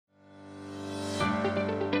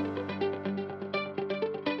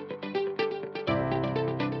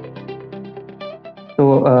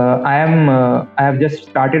I have just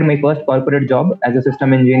started my first corporate job as a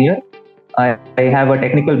system engineer. I have a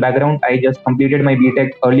technical background. I just completed my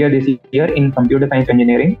BTech earlier this year in computer science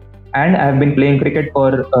engineering, and I have been playing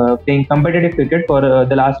competitive cricket for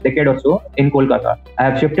the last decade or so in Kolkata. I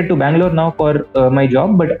have shifted to Bangalore now for my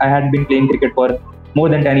job, but I had been playing cricket for more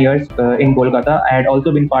than 10 years in Kolkata. I had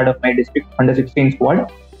also been part of my district under 16 squad,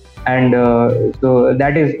 and so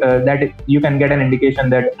that is you can get an indication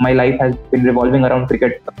that my life has been revolving around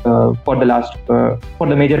cricket for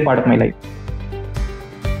the major part of my life.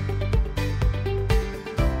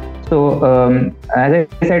 So as I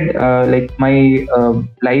said, like my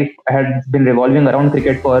life had been revolving around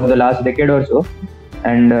cricket for the last decade or so,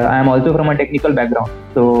 and I am also from a technical background.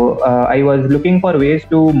 So I was looking for ways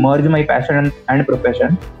to merge my passion and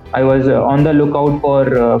profession. I was on the lookout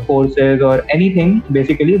for courses or anything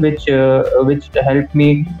basically which helped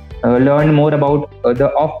me learn more about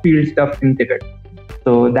the off-field stuff in cricket.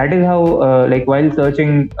 So that is how, like while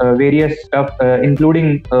searching various stuff,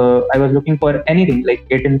 including I was looking for anything. Like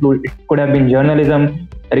it could have been journalism,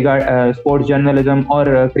 sports journalism,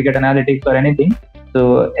 or cricket analytics or anything.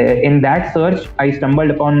 So in that search, I stumbled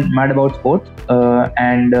upon Madaboutsports,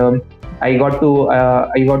 and I got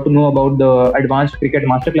to know about the advanced cricket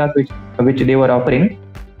masterclass which they were offering.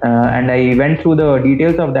 And I went through the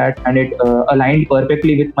details of that, and it aligned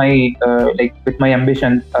perfectly with my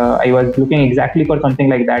ambitions. I was looking exactly for something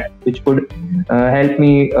like that, which could help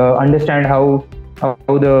me understand how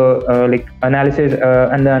the like analysis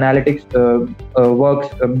and the analytics works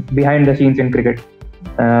behind the scenes in cricket.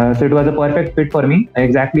 So it was a perfect fit for me,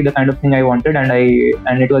 exactly the kind of thing I wanted, and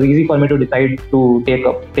it was easy for me to decide to take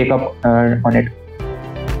up on it.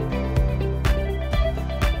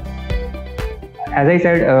 As I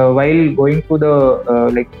said, while going through the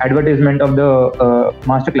like advertisement of the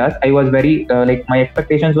masterclass, I was very my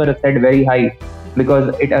expectations were set very high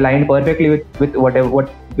because it aligned perfectly with what I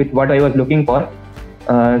was looking for.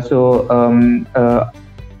 I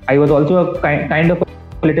was also a kind of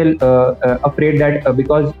a little afraid that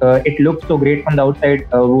because it looked so great from the outside,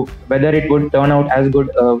 whether it would turn out as good,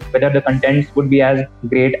 whether the contents would be as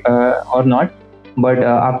great or not. But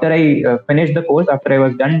after I finished the course, after I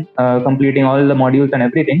was done completing all the modules and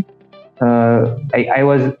everything, I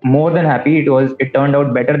was more than happy. It turned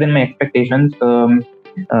out better than my expectations.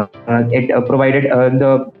 It provided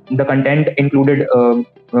the content included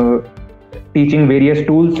teaching various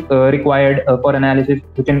tools required for analysis,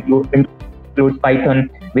 which includes Python,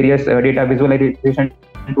 various data visualization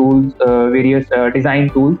tools, various design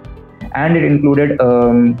tools, and it included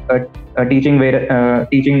teaching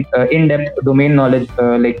in-depth domain knowledge,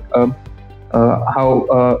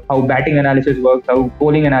 how batting analysis works, how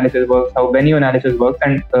bowling analysis works, how venue analysis works,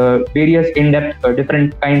 and various in-depth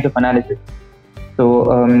different kinds of analysis.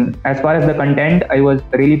 So as far as the content, I was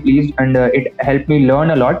really pleased, and it helped me learn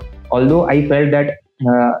a lot. Although I felt that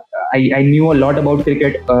I knew a lot about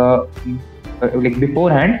cricket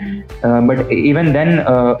beforehand, but even then,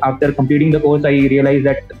 after completing the course, I realized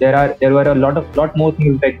that there were a lot more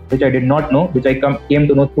things which I did not know, which I came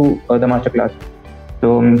to know through the masterclass.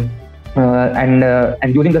 So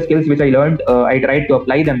and using the skills which I learned, I tried to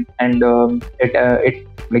apply them, and it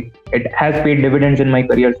has paid dividends in my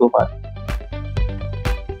career so far.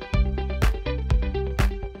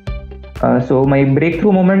 So my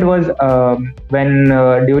breakthrough moment was when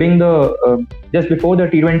during the just before the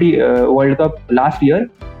T20 World Cup last year,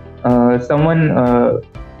 someone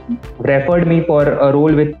referred me for a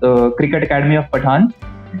role with Cricket Academy of Pathan,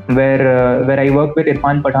 where I worked with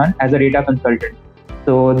Irfan Pathan as a data consultant.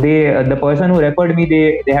 So the person who referred me,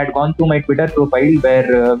 they had gone through my Twitter profile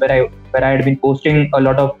where I had been posting a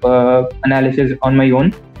lot of analysis on my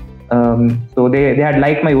own. So they had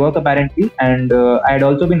liked my work apparently, and I had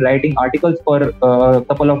also been writing articles for a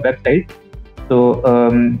couple of websites. So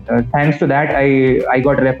thanks to that, I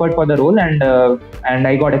got referred for the role, and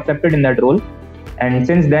I got accepted in that role. And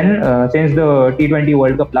since then, since the T20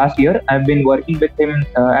 World Cup last year, I've been working with him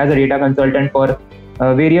as a data consultant for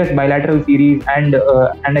various bilateral series, and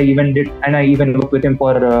I even worked with him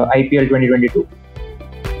for IPL 2022.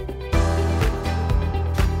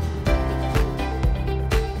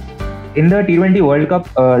 In the T20 World Cup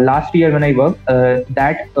last year when I worked,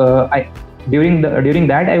 during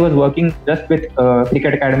that I was working just with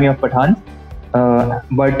Cricket Academy of Pathan,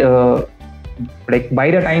 but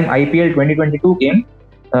by the time IPL 2022 came,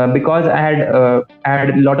 because I had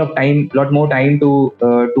a lot more time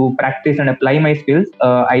to practice and apply my skills,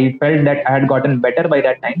 I felt that I had gotten better by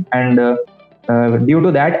that time, and due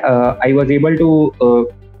to that, I was able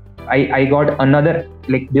I got another,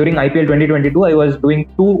 during IPL 2022, I was doing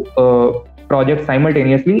two projects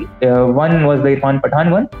simultaneously. One was the Irfan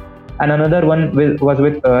Pathan one, and another one was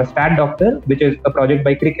with Stat Doctor, which is a project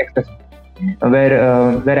by Crick Access,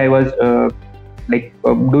 where I was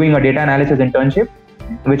doing a data analysis internship,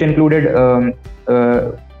 which included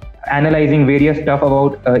analyzing various stuff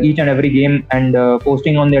about each and every game and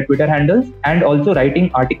posting on their Twitter handles, and also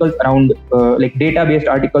writing articles around data-based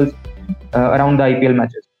articles around the IPL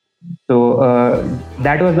matches. So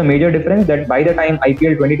that was the major difference, that by the time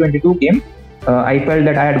IPL 2022 came, I felt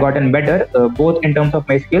that I had gotten better, both in terms of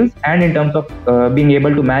my skills and in terms of being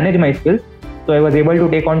able to manage my skills. So I was able to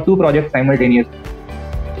take on two projects simultaneously.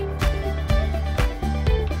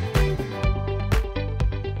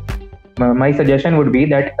 My suggestion would be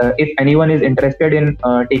that if anyone is interested in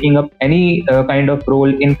taking up any kind of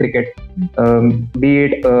role in cricket, be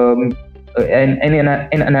it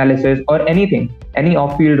in analysis or anything, any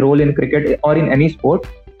off-field role in cricket or in any sport,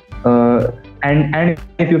 and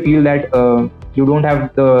if you feel that you don't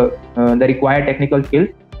have the required technical skills,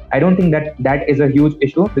 I don't think that is a huge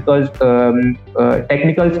issue, because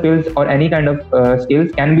technical skills or any kind of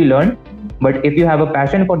skills can be learned. But if you have a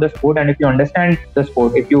passion for the sport, and if you understand the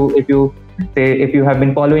sport, if you have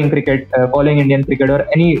been following cricket, following Indian cricket or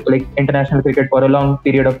any international cricket for a long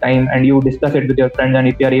period of time, and you discuss it with your friends, and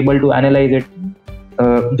if you are able to analyze it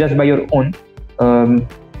just by your own,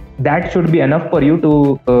 that should be enough for you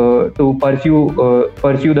to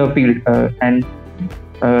pursue the field. And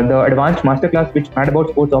the advanced masterclass which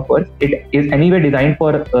Madaboutsports offers, it is anyway designed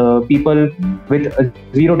for people with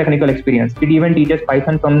zero technical experience. It even teaches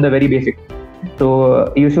Python from the very basics.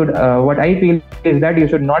 So you should, what I feel is that you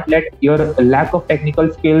should not let your lack of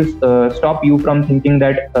technical skills stop you from thinking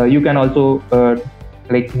that you can also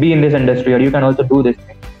be in this industry, or you can also do this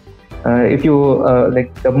thing. If you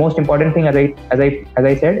the most important thing, as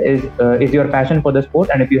I said, is your passion for the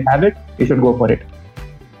sport, and if you have it, you should go for it.